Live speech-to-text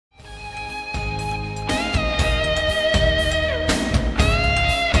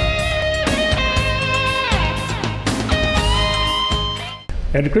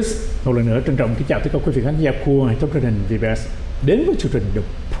And Chris, một lần nữa trân trọng kính chào tất cả quý vị khán giả của hệ thống truyền hình VBS đến với chương trình The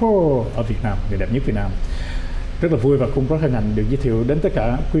Pearl ở Việt Nam, người đẹp nhất Việt Nam. Rất là vui và cũng rất hân hạnh được giới thiệu đến tất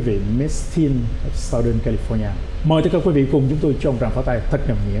cả quý vị Miss Teen of Southern California. Mời tất cả quý vị cùng chúng tôi trong tràng pháo tay thật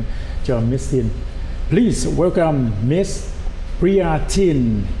nồng nhiệt cho Miss Teen. Please welcome Miss Priya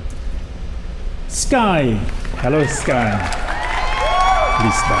Teen Sky. Hello Sky.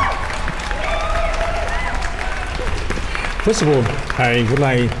 Please stand. First of all, I would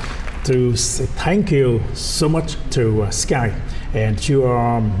like to say thank you so much to Sky, and you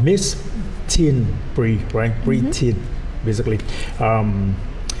are Miss Teen Bree, right? Bree Teen, basically.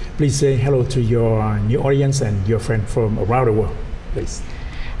 Please say hello to your new audience and your friend from around the world, please.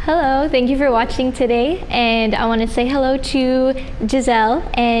 Hello, thank you for watching today, and I want to say hello to Giselle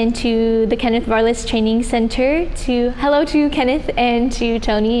and to the Kenneth Varlas Training Center, hello to Kenneth and to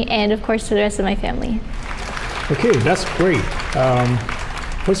Tony, and of course to the rest of my family. Okay, that's great.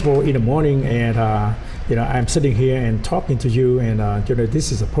 First of all, in the morning, and I'm sitting here and talking to you, and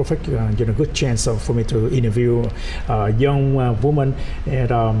this is a perfect, good chance for me to interview a young woman,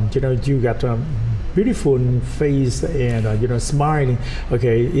 and you got a beautiful face and smiling.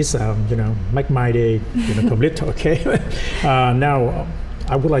 Okay, it's make my day complete. Okay, now.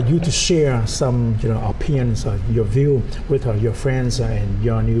 I would like you to share some, opinions, your view with your friends and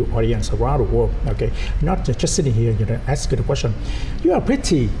your new audience around the world. Okay, not just sitting here, ask you the question. You are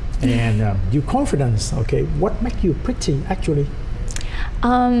pretty and you confidence. Okay, what makes you pretty actually?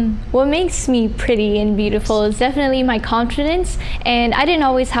 What makes me pretty and beautiful is definitely my confidence, and I didn't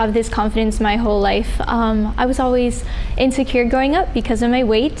always have this confidence my whole life. I was always insecure growing up because of my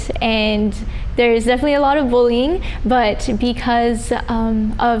weight, and there's definitely a lot of bullying, but because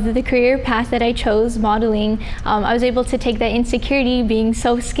of the career path that I chose, modeling, I was able to take that insecurity being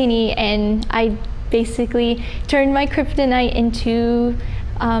so skinny, and I basically turned my kryptonite into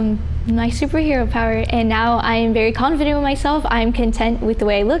my superhero power, and now I am very confident with myself. I'm content with the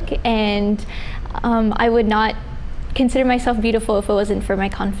way I look, and I would not consider myself beautiful if it wasn't for my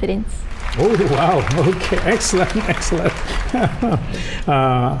confidence. Oh wow! Okay, excellent, excellent.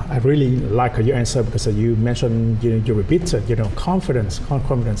 I really like your answer because you mentioned, you repeat, confidence.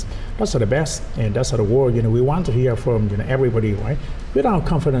 That's the best, and that's the word. We want to hear from everybody, right? Without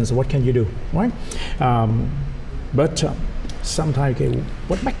confidence, what can you do, right? But sometimes,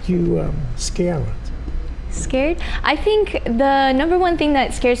 what makes you scared? Scared? I think the number one thing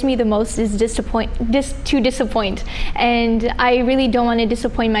that scares me the most is to disappoint. And I really don't want to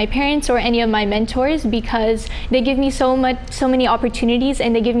disappoint my parents or any of my mentors because they give me so many opportunities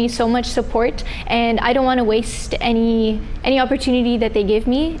and they give me so much support, and I don't want to waste any opportunity that they give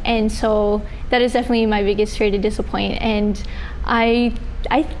me. And so that is definitely my biggest fear, to disappoint. And I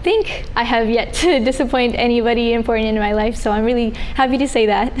think I have yet to disappoint anybody important in my life, so I'm really happy to say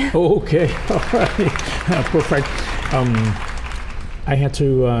that. Okay, all right, perfect. I had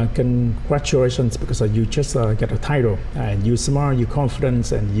to congratulations because you just got a title, and you smart, you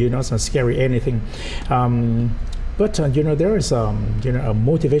confident, and you're not scary anything. But there is a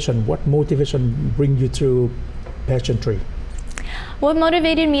motivation. What motivation bring you to pageantry? What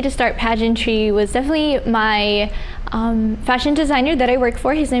motivated me to start pageantry was definitely my fashion designer that I work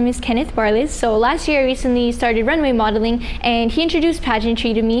for. His name is Kenneth Varlas. So last year I recently started runway modeling, and he introduced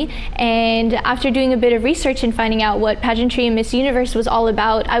pageantry to me, and after doing a bit of research and finding out what pageantry and Miss Universe was all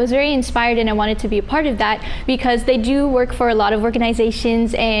about, I was very inspired and I wanted to be a part of that because they do work for a lot of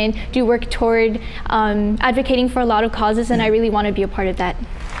organizations and do work toward advocating for a lot of causes, and I really want to be a part of that.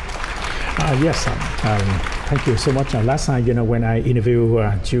 Yes, thank you so much. Last time, when I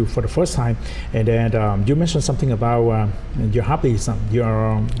interviewed you for the first time, and then you mentioned something about your hobbies.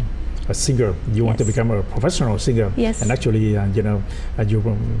 You're a singer. You want to become a professional singer. Yes. And actually, you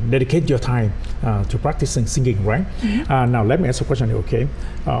dedicate your time to practicing singing, right? Mm-hmm. Now, let me ask a question, okay?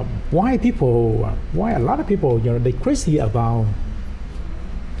 Why a lot of people, they crazy about,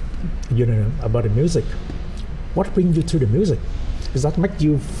 about the music? What brings you to the music? Does that make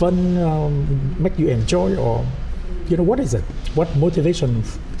you fun, make you enjoy, or what is it? What motivation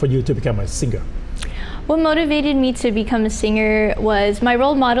for you to become a singer? What motivated me to become a singer was my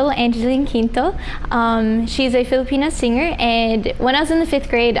role model, Angeline Quinto. She's a Filipina singer, and when I was in the 5th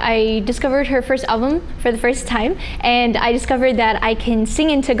grade, I discovered her first album for the first time, and I discovered that I can sing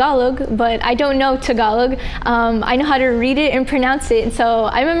in Tagalog, but I don't know Tagalog. I know how to read it and pronounce it, so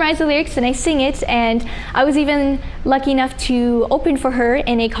I memorize the lyrics and I sing it, and I was even lucky enough to open for her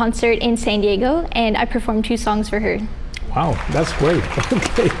in a concert in San Diego, and I performed 2 songs for her. Wow, that's great.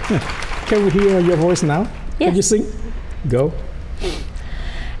 Okay. Can we hear your voice now? Yes. Can you sing? Go.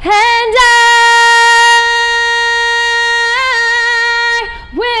 And I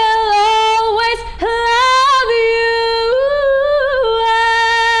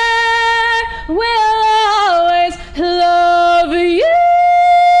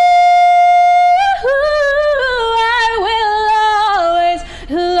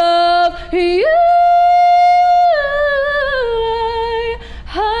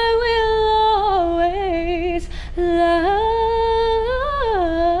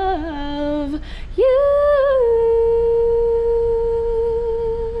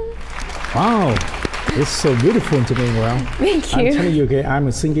so beautiful to me. Well, Thank I'm you. telling you, okay,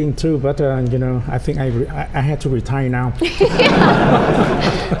 I'm singing too, but you know, I think I had to retire now.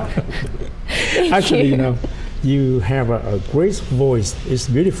 Actually, you know, you have a great voice. It's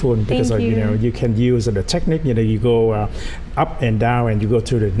beautiful because Thank you know, you can use the technique. You know, you go up and down, and you go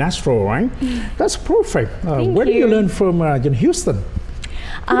to the natural, right? That's perfect. Where do you you. learn from? In Houston.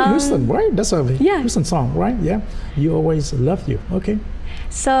 Houston, right? That's a Houston song, right? Yeah. You always love you. Okay.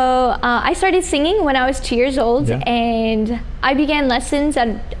 So I started singing when I was 2 years old, Yeah. and I began lessons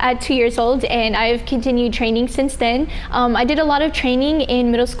at 2 years old, and I've continued training since then. I did a lot of training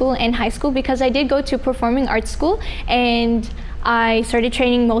in middle school and high school because I did go to performing arts school, and I started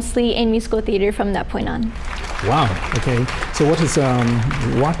training mostly in musical theater from that point on. Wow. Okay. So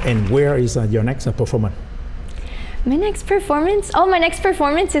what and where is your next performance? My next performance? Oh, my next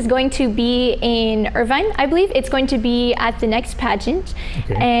performance is going to be in Irvine. I believe it's going to be at the next pageant.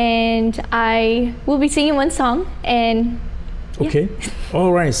 Okay. And I will be singing one song. And Okay.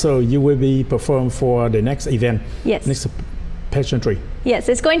 All right. So you will be performed for the next event. yes, Next pageantry yes,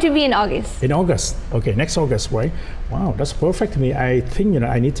 it's going to be in August. in August. Okay. Next August, right? Wow, that's perfect to me. I think, you know,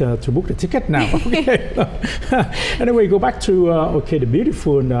 I need to book the ticket now. Okay. Anyway, go back to okay, the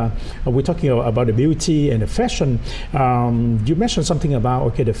beautiful. We're talking about the beauty and the fashion. You mentioned something about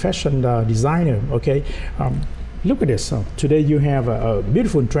okay, the fashion designer. Okay. Look at this. Today you have a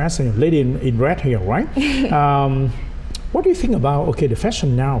beautiful dress and lady in red here, right? What do you think about okay, the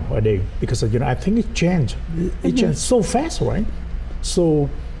fashion nowadays? Because you know, I think it changed. It changed so fast, right? So,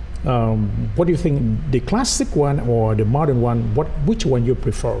 what do you think? The classic one or the modern one? Which one you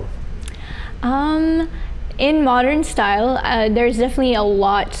prefer? In modern style, there's definitely a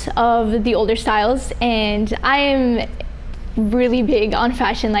lot of the older styles, and I am really big on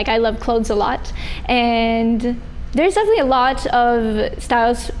fashion. Like, I love clothes a lot, and there's definitely a lot of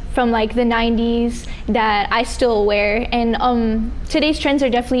styles from like the 90s that I still wear, and today's trends are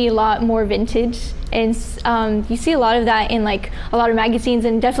definitely a lot more vintage, and you see a lot of that in like a lot of magazines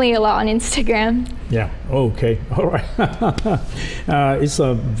and definitely a lot on Instagram. Yeah. Okay. All right. It's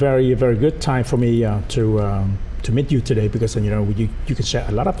a very, very good time for me to meet you today because you know you can share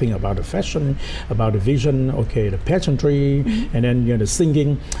a lot of things about the fashion, about the vision, okay, the pageantry, and then you know the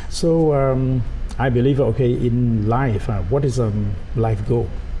singing. So I believe okay in life, what is a life goal?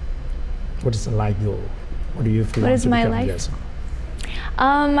 What is a life goal? What do you feel? What is my life? Yes.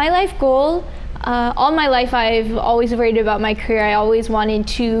 My life goal. All my life, I've always worried about my career. I always wanted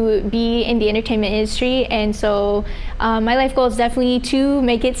to be in the entertainment industry, and so my life goal is definitely to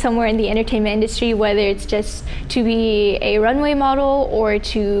make it somewhere in the entertainment industry, whether it's just to be a runway model or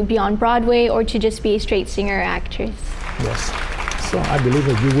to be on Broadway or to just be a straight singer or actress. Yes. So I believe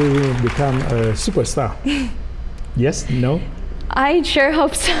that you will become a superstar. Yes? No? I sure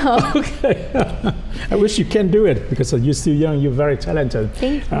hope so. Okay. I wish you can do it because you're still young, you're very talented.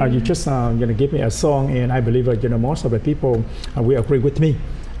 Thank you. You just give me a song, and I believe most of the people will agree with me.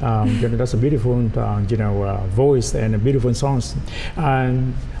 That's a beautiful voice and a beautiful songs.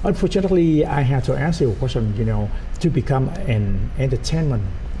 And unfortunately, I have to ask you a question. To become an entertainment,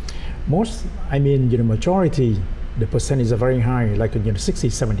 majority, the percentage is very high, like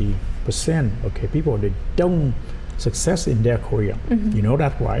 60-70%. Okay, people they don't success in their career. You know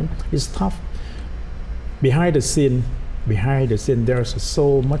that, right? It's tough. Behind the scene, there's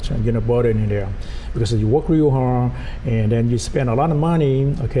so much burden in there because you work real hard and then you spend a lot of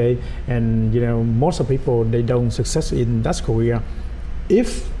money. Okay, and most of people they don't success in that career.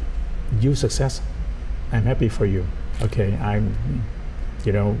 If you success, I'm happy for you. Okay, I'm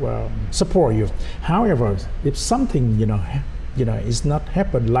support you. However, if something it's not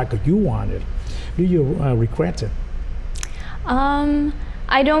happened like you wanted, do you regret it?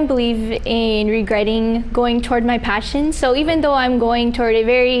 I don't believe in regretting going toward my passion. So even though I'm going toward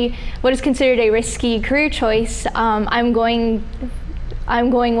what is considered a risky career choice, I'm going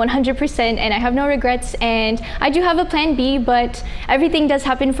 100% and I have no regrets, and I do have a plan B, but everything does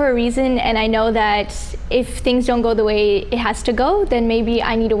happen for a reason, and I know that if things don't go the way it has to go, then maybe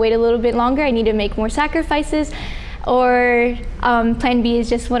I need to wait a little bit longer, I need to make more sacrifices, or plan B is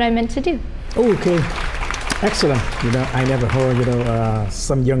just what I'm meant to do. Okay. Excellent. I never heard,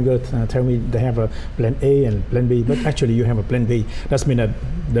 some younger tell me they have a plan A and plan B, but actually you have a plan B. That means that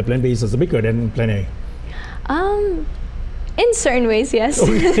the plan B is bigger than plan A. In certain ways, yes.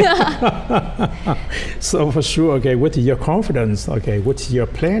 So for sure, okay, with your confidence, okay, what's your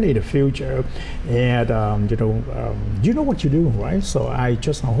plan in the future, and you know what you do, right? So I'm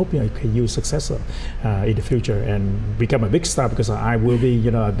hoping you successful in the future and become a big star, because I will be,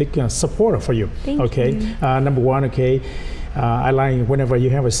 a big supporter for you. Thank okay. you. Number one, okay, I like whenever you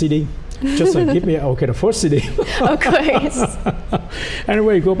have a CD, Just give me the first CD. Of course.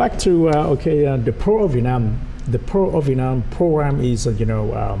 Anyway, go back to the Pro of Vietnam. The Pro of Vietnam program is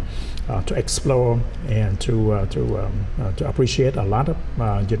to explore and to appreciate a lot of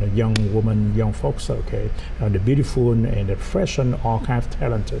young women, young folks. The beautiful and the fresh and all kind of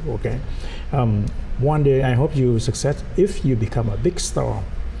talented. One day I hope you success. If you become a big star,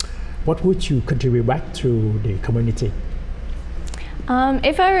 what would you contribute back to the community?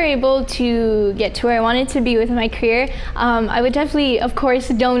 If I were able to get to where I wanted to be with my career, I would definitely, of course,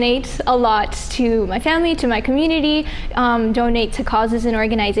 donate a lot to my family, to my community, donate to causes and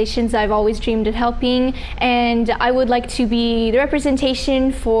organizations I've always dreamed of helping, and I would like to be the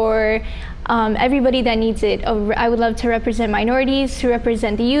representation for everybody that needs it. I would love to represent minorities, to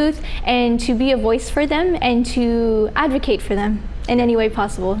represent the youth, and to be a voice for them and to advocate for them in any way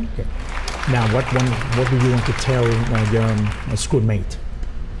possible. Okay. Now, what do you want to tell your schoolmate?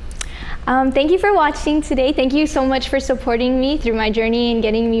 Thank you for watching today. Thank you so much for supporting me through my journey and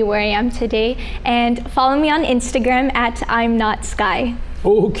getting me where I am today. And follow me on Instagram at I'm Not Sky.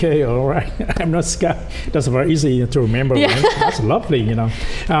 Okay, all right. I'm Not Sky. That's very easy to remember. Yeah. Right? That's lovely,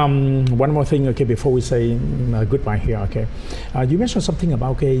 One more thing, before we say goodbye here, you mentioned something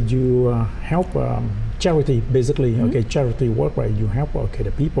about, you help charity, basically, charity work, right? You help,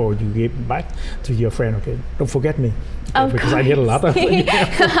 the people, you give back to your friend, Don't forget me, because I did a lot of things.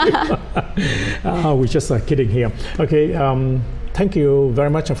 We're just kidding here. Thank you very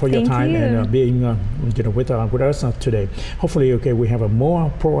much for your time and being with us today. Hopefully, we have a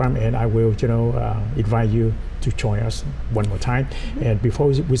more program, and I will invite you to join us one more time. And before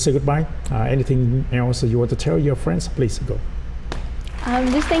we say goodbye, anything else you want to tell your friends? Please go.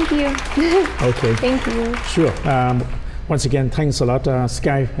 Just thank you. Okay. Thank you. Sure. Once again, thanks a lot,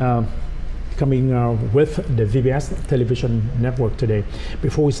 Sky, coming with the VBS television network today.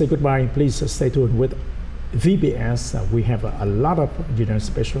 Before we say goodbye, please stay tuned with VBS. We have a lot of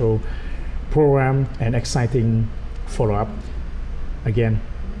special program and exciting follow-up. Again,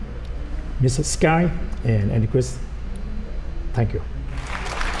 Mrs. Sky and Andy Chris, thank you.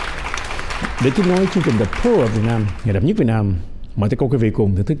 Để tiếp nối chương trình The Pro of Việt Nam, ngày đẹp nhất Việt Nam, mời tất cả quý vị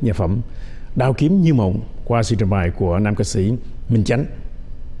cùng thưởng thức nhạc phẩm Đao Kiếm Như Mộng qua sự trình bày của nam ca sĩ Minh Chánh.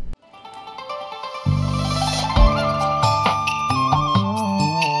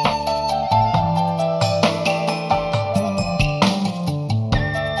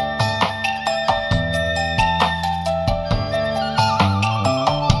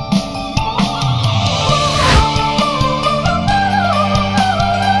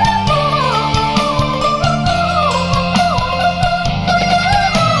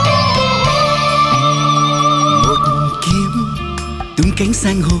 Cánh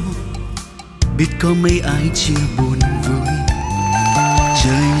san hô biết có mấy ai chia buồn vui.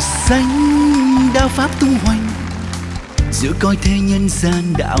 Trời xanh đao pháp tung hoành giữa coi thế nhân gian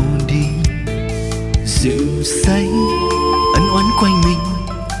đạo đi. Rượu say ân oán quanh mình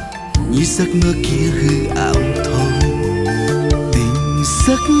như giấc mơ kia hư ảo thôi. Tình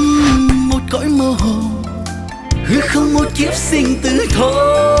giấc một cõi mơ hồ, hư không một kiếp sinh tử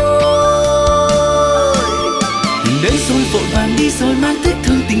thôi. Đến rồi vội vàng đi rồi mang tiếc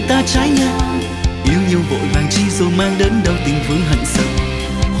thương tình ta trái ngang. Yêu nhau vội vàng chi rồi mang đến đau tình vương hận sâu.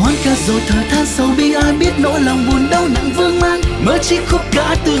 Hoang ca rồi thở than sâu bi ai biết nỗi lòng buồn đau nặng vương mang. Mơ chi khúc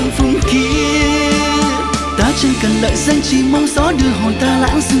ca tương phùng kia. Ta chẳng cần lợi danh chỉ mong gió đưa hồn ta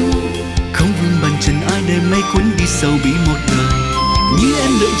lãng du. Không vương bần trần ai để mây cuốn đi sâu bí một đời. Như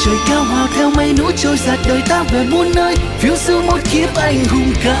em lượn trời cao hòa theo mây núi trôi giạt đời ta về muôn nơi. Phiêu du một kiếp anh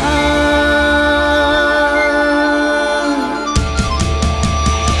hùng ca.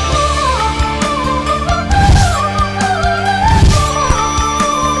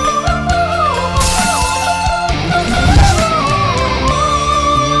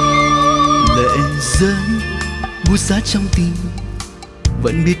 Buốt giá trong tim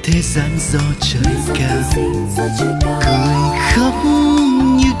vẫn biết thế gian do trời cao. Cười khóc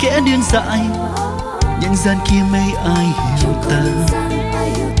như kẻ điên dại, nhân gian kia mấy ai hiểu ta.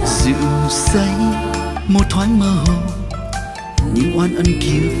 Rượu say một thoáng mơ hồ, những oan ân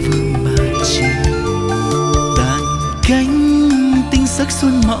kia vương mà chi. Tàn cánh tinh sắc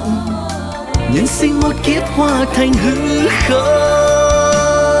xuân mộng, nhân sinh một kiếp hóa thành hư không.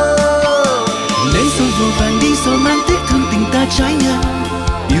 Đến rồi vội vàng đi rồi mang tiếc thương tình ta trái ngang.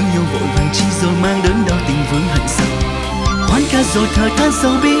 Yêu nhau vội vàng chi rồi mang đến đau tình vương hận sâu. Hoan ca rồi thở than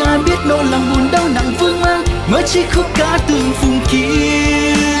sâu bi ai biết nỗi lòng buồn đau nặng vương mang. Mơ chi khúc ca tương phùng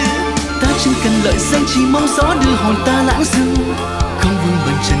kia. Ta chẳng cần lợi danh chỉ mong gió đưa hồn ta lãng du. Không vương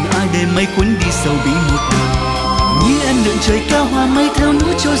bần trần ai để mây cuốn đi sâu bí một đời. Như anh lượn trời cao hòa mây theo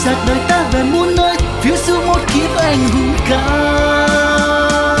núi trôi giạt đời ta về muôn nơi, phiêu du một kiếp anh hùng ca.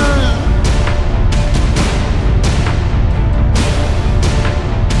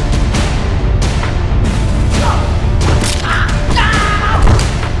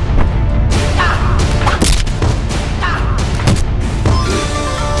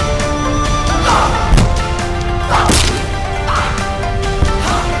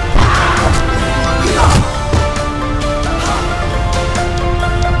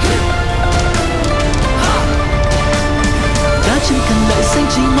 Xanh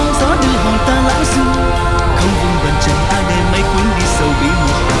chỉ mong gió đưa hồn ta lãng du, không vùng vần trần ai để mây cuốn đi sâu bí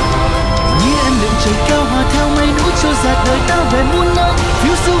mật. Như em lượn trời cao hòa theo mây núi trôi giạt đời ta về muôn nơi,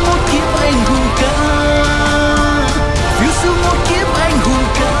 phiêu du một kiếp anh hùng ca.